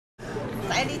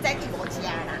知你在去无吃啦。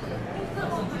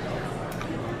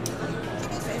今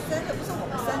天谁生日？不是我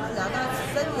们生日啊，那是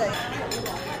生日。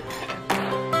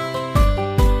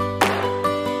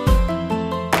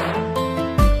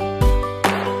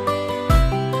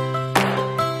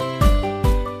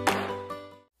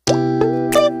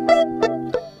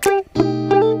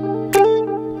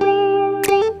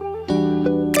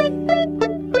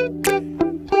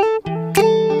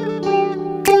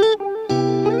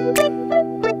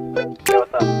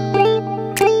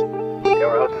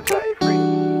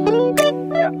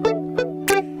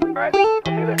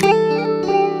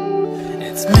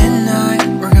It's midnight,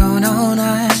 we're going all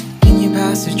night. Can you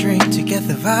pass a drink to get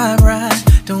the vibe right?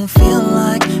 Don't feel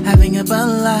like having a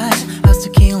Bud Light. How's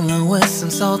tequila with some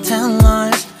salt and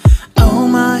lime? Oh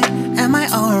my, am I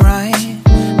alright?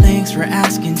 Thanks for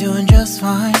asking, doing just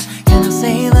fine. Can I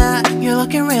say that you're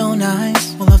looking real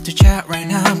nice? We'll love to chat right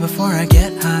now before I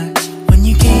get high. When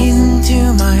you gaze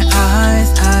into my eyes,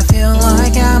 I feel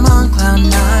like I'm on cloud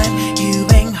nine. You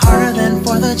bang harder than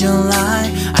 4th of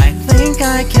July. I think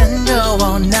I can go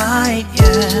all night,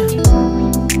 yeah.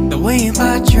 The way you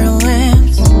bite your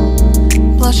lips,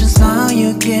 blush and smile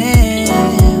you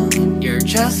give, you're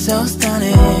just so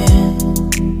stunning.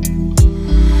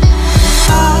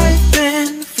 I've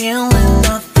been feeling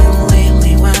nothing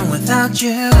lately when without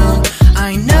you.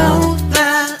 I know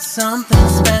that something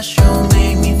special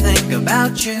made me think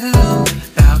about you.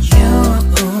 About you,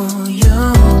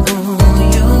 you,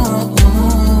 you.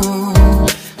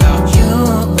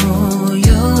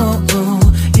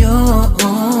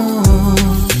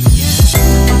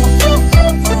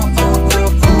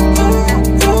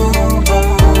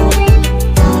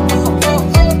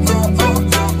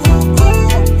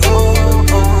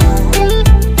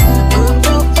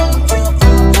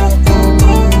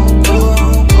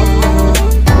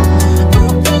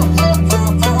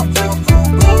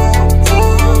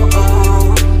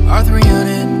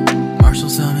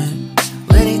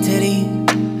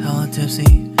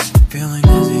 Feeling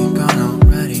dizzy, gone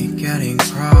already, getting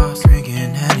cross,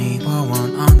 drinking Henny, pour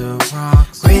one on the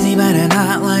rocks. Crazy but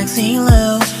not like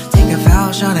CeeLo. Take a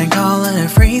foul shot and call it a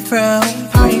free throw.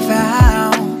 Party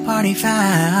foul,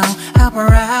 help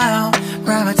her out,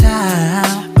 grab a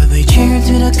towel. But they cheered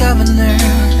to the governor,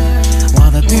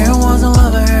 while the beer was a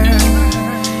lover.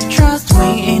 Trust we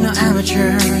ain't no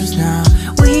amateurs, nah,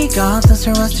 we got this,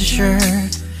 so rest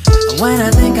assured. When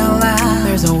I think out loud,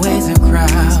 there's always a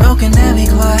crowd, smoking heavy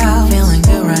cloud, feeling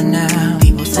good right now.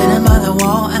 People sitting by the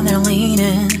wall and they're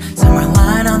leaning, some are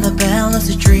lying on the bed,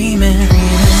 lucid dreaming.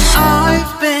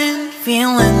 I've been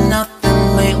feeling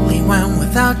nothing lately when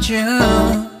without you.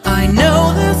 I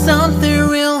know that something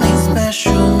really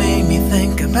special made me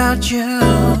think about you.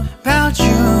 About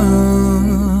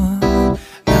you,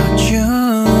 about you.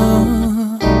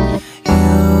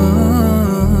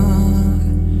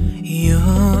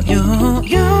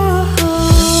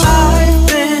 I've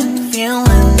been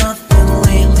feeling nothing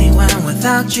lately when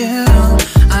without you.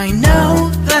 I know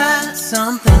that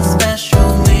something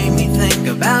special made me think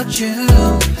about you.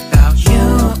 About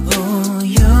you,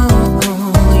 you,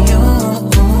 you.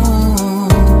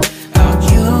 About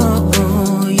you,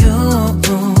 you,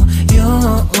 you.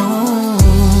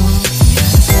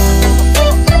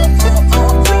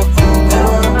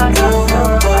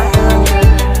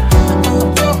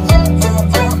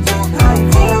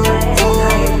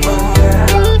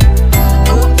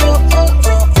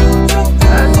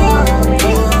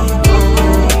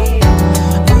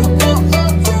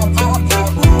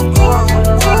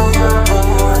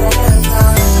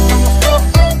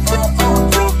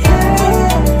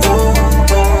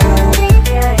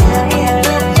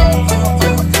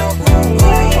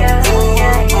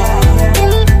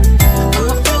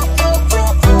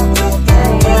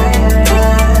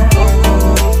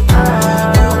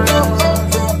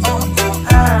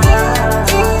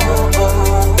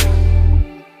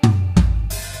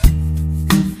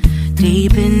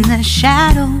 Deep in the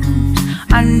shadows,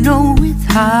 I know it's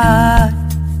hard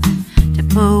to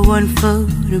put one foot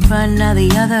in front of the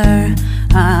other.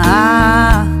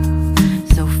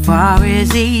 So far is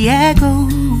the echo,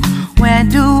 where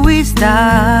do we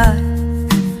start?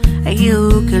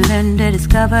 You can learn to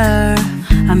discover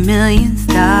a million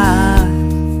stars.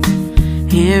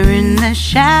 Here in the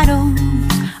shadows,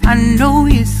 I know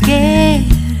you're scared.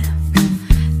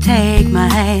 Take my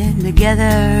hand,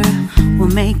 together we'll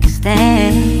make a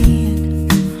stand.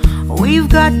 We've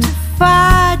got to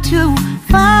fight to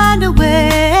find a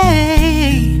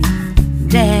way.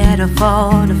 Dare to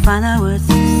fall to find out what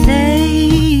to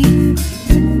say.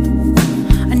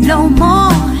 No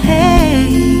more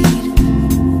hate.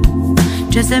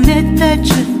 Just admit that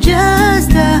you're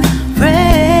just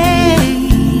afraid.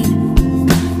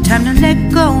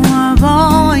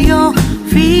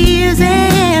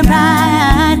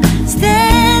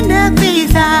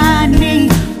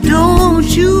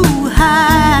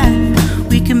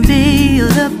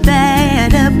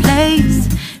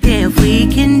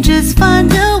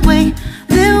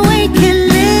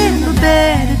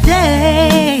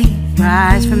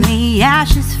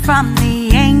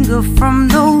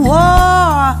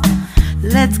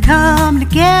 come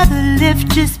together,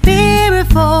 lift your spirit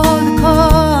for the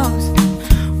cause.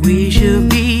 We should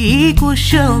be equal,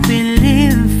 should be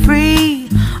living free.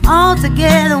 All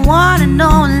together, one and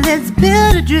all, let's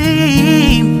build a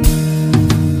dream.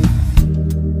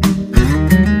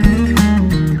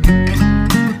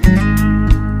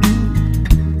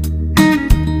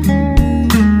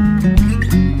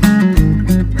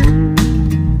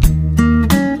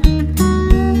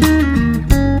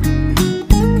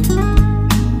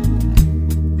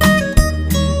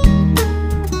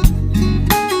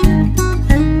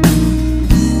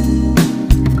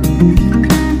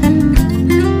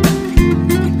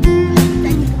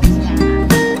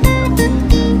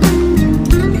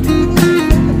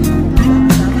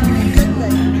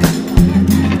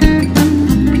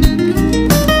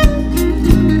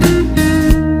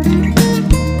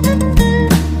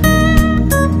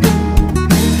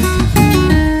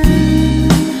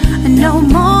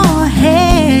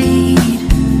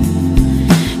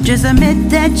 Just admit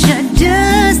that you're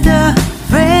just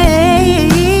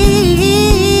afraid.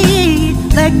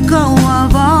 Let go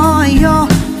of all your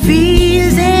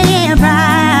fears and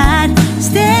pride.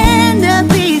 Stand up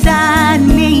beside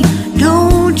me,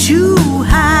 don't you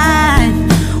hide.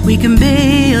 We can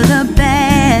build a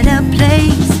better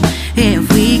place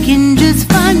if we can just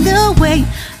find a way.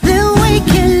 Then we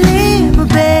can live a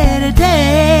better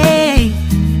day.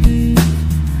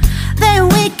 Then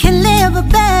we can live a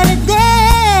better day.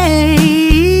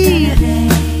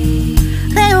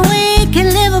 Then we can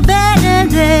live a better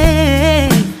day.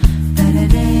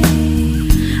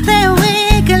 Then we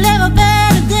can live a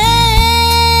better day.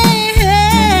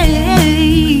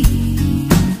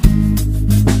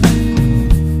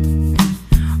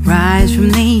 Rise from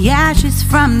the ashes,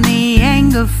 from the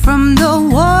anger, from the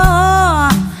war.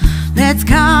 Let's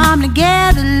come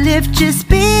together, lift your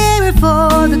spirit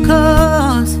for the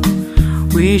cause.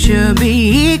 We should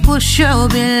be equal,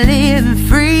 should be living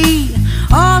free.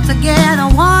 All together,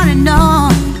 one and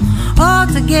all. All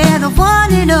together,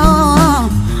 one and all.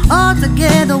 All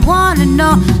together, one and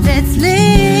all. Let's live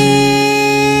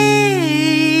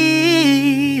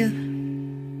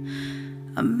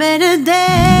a better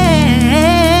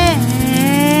day.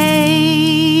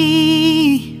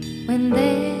 When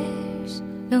there's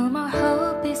no more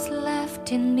hope is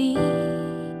left in me,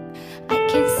 I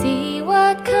can see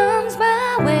what comes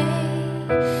my way,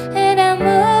 and I'm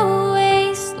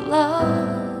always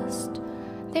lost.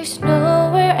 There's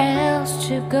nowhere else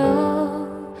to go.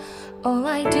 All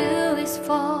I do is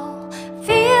fall.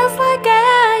 Feels like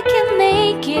I can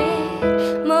make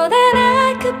it more than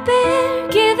I could bear.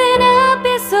 Giving up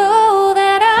is all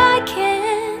that I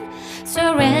can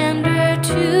surrender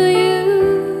to you.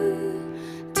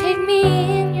 Take me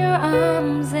in your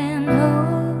arms and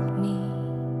hold me.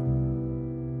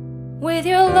 With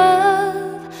your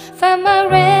love, find my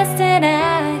rest, and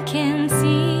I can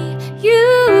see you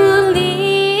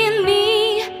lead me.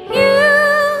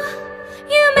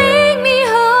 You make me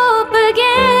hope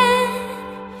again.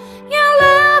 Your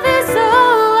love is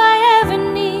all I ever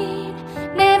need.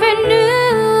 Never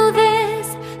knew this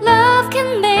love can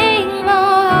make my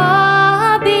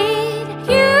heart beat.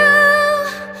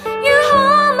 You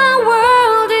hold my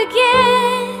world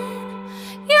again.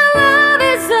 Your love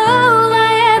is all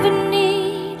I ever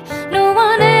need. No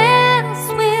one else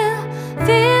will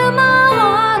fill my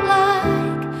heart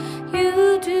like you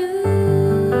do.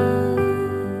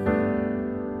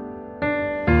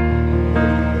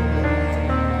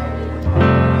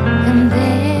 And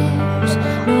there's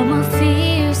no more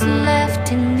fears left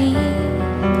in me.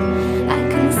 I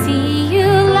can see you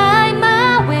light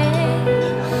my way,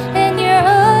 and you're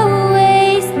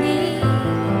always near.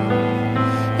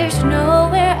 There's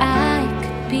nowhere I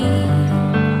could be.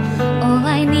 All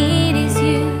I need is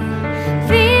you.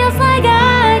 Feels like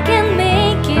I can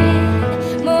make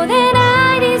it more than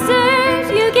I deserve.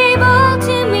 You gave all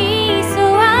to me so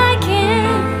I can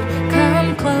come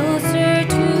closer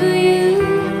to you.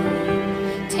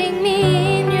 Take me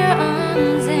in your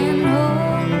arms and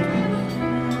hold me.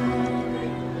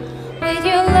 With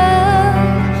your love,